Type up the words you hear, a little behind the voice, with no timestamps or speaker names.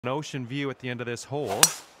An ocean view at the end of this hole.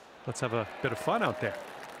 Let's have a bit of fun out there.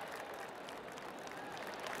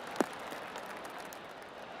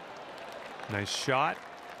 Nice shot.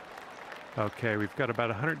 Okay, we've got about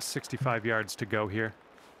 165 yards to go here.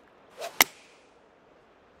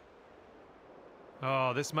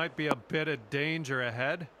 Oh, this might be a bit of danger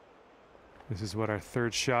ahead. This is what our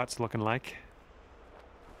third shot's looking like.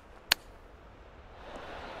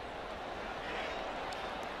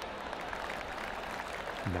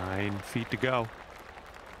 Nine feet to go.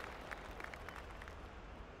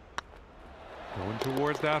 Going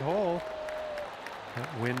towards that hole.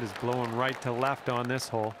 That wind is blowing right to left on this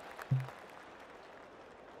hole.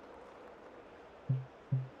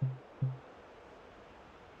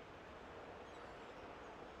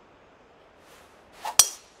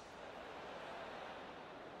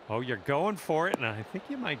 Oh, you're going for it, and I think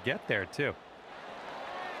you might get there too.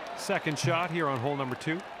 Second shot here on hole number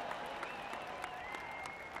 2.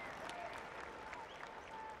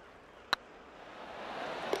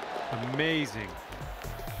 Amazing.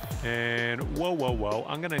 And whoa, whoa, whoa.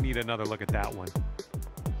 I'm going to need another look at that one.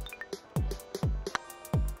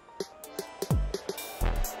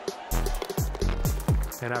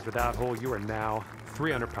 And after that hole, you are now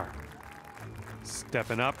 3 under par.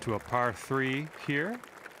 Stepping up to a par 3 here.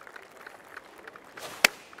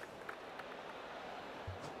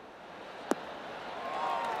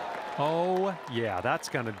 Oh, yeah, that's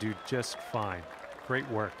going to do just fine. Great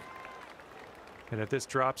work. And if this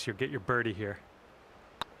drops, you'll get your birdie here.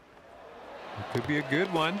 It could be a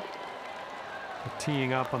good one. We're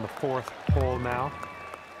teeing up on the 4th hole now.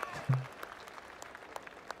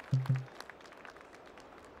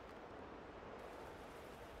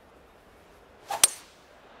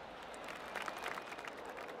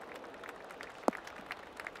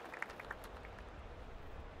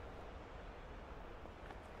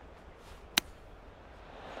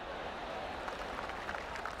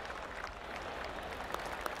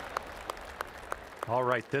 All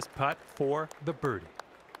right, this putt for the birdie.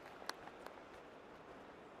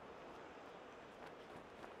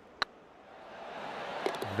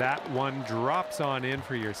 That one drops on in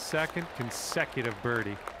for your second consecutive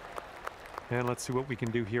birdie. And let's see what we can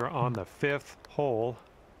do here on the 5th hole.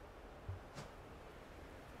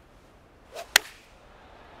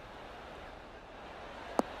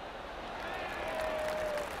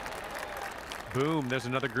 Boom, there's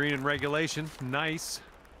another green in regulation. Nice.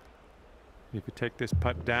 You could take this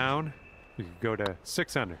putt down. You could go to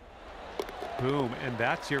 6 under. Boom, and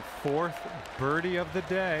that's your 4th birdie of the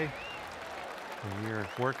day. And you're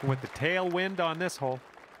working with the tailwind on this hole.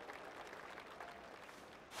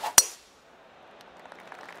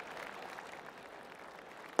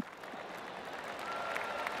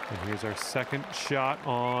 And here's our second shot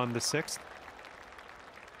on the 6th.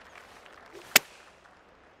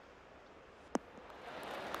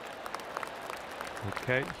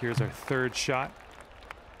 Okay, here's our 3rd shot.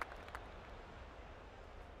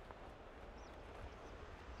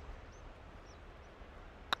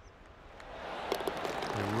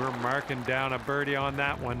 And we're marking down a birdie on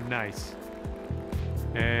that one. Nice.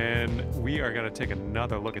 And we are going to take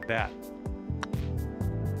another look at that.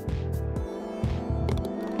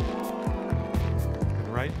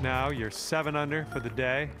 And right now, you're 7 under for the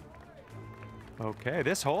day. Okay,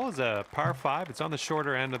 this hole is a par 5. It's on the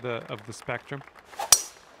shorter end of the spectrum.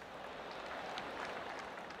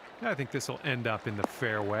 I think this will end up in the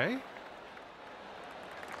fairway.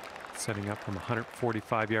 Setting up from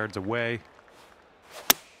 145 yards away.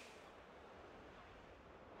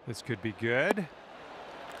 This could be good.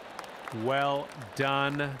 Well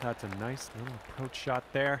done. That's a nice little approach shot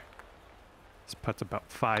there. This putt's about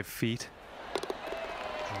 5 feet.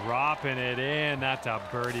 Dropping it in. That's a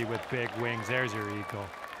birdie with big wings. There's your eagle.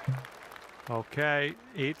 Okay,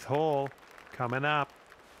 8th hole coming up.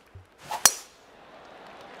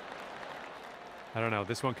 I don't know.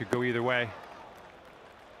 This one could go either way.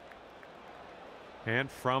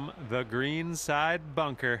 And from the green side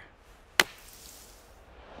bunker.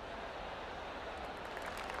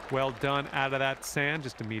 Well done out of that sand.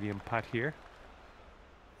 Just a medium putt here.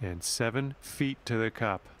 And 7 feet to the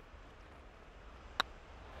cup.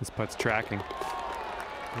 This putt's tracking.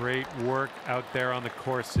 Great work out there on the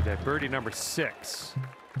course today. Birdie number 6.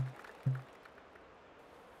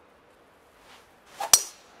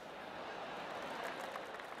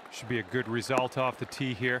 Should be a good result off the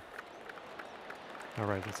tee here. All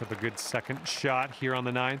right, let's have a good second shot here on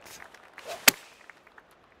the 9th.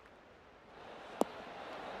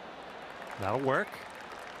 That'll work.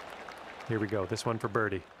 Here we go. This one for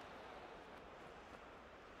birdie.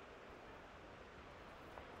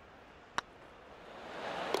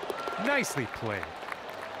 Nicely played.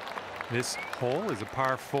 This hole is a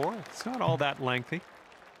par 4. It's not all that lengthy.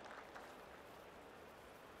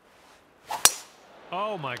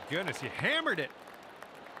 Oh my goodness, you hammered it.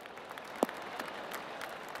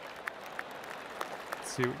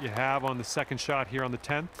 Let's see what you have on the second shot here on the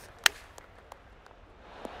 10th.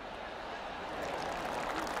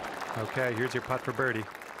 Okay, here's your putt for birdie.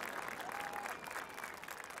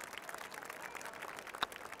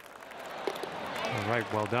 All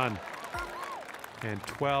right, well done. And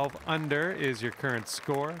 12 under is your current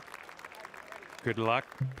score. Good luck.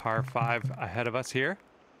 Par 5 ahead of us here.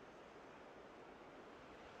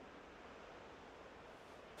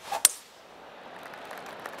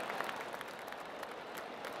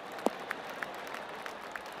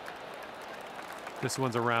 This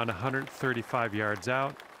one's around 135 yards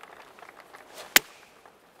out.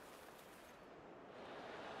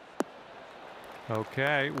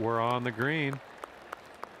 Okay, we're on the green.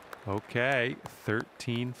 Okay,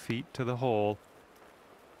 13 feet to the hole.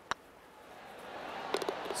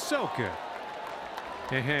 So good.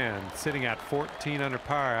 And sitting at 14 under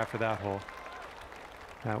par after that hole.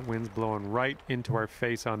 That wind's blowing right into our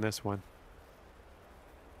face on this one.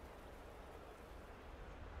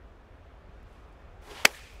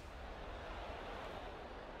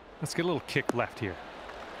 Let's get a little kick left here.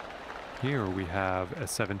 Here we have a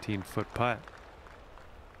 17-foot putt.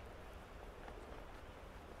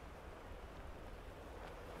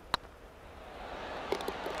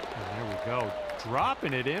 Go,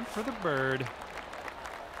 dropping it in for the bird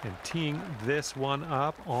and teeing this one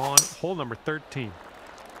up on hole number 13.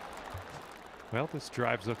 Well, this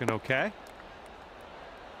drive's looking okay.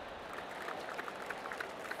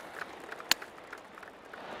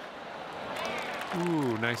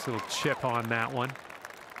 Ooh, nice little chip on that one.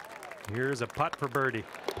 Here's a putt for birdie.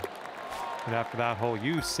 And after that hole,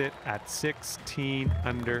 you sit at 16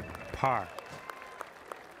 under par.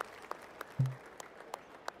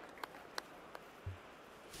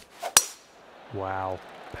 Wow,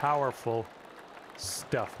 powerful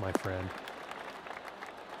stuff, my friend.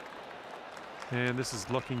 And this is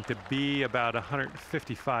looking to be about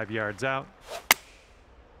 155 yards out.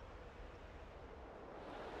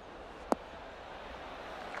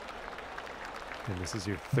 And this is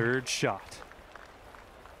your third shot.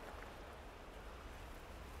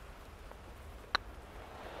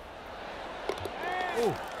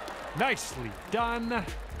 Oh, nicely done.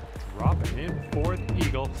 Dropping in for the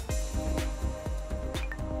eagle.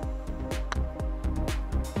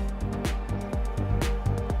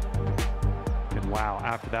 Wow,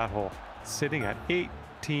 after that hole, sitting at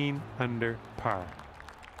 18 under par.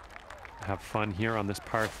 Have fun here on this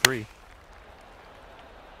par 3.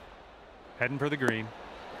 Heading for the green.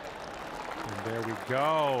 And there we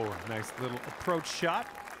go. Nice little approach shot.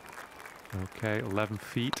 Okay, 11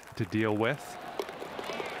 feet to deal with.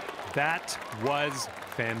 That was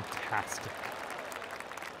fantastic.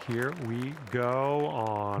 Here we go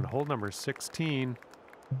on hole number 16.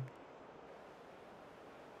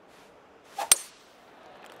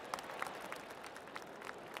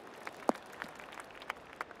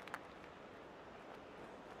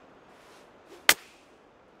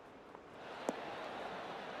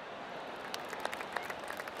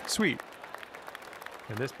 Sweet.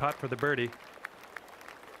 And this putt for the birdie.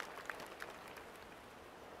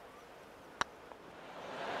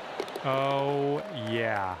 Oh,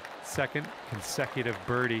 yeah. Second consecutive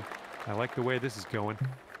birdie. I like the way this is going.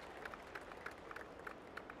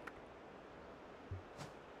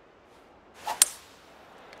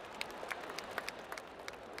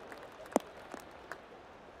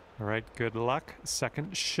 All right, good luck.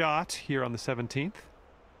 Second shot here on the 17th.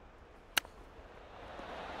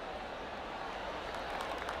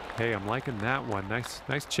 Hey, I'm liking that one. Nice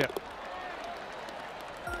chip.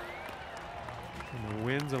 And the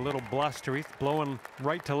wind's a little blustery. It's blowing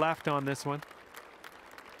right to left on this one.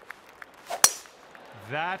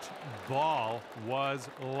 That ball was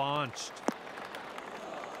launched.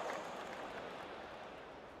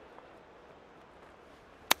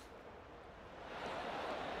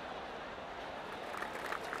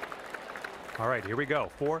 All right, here we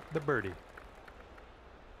go for the birdie.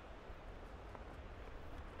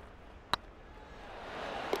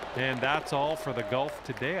 And that's all for the golf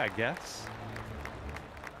today, I guess.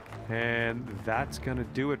 And that's going to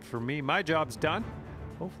do it for me. My job's done.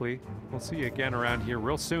 Hopefully, we'll see you again around here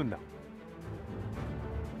real soon, though.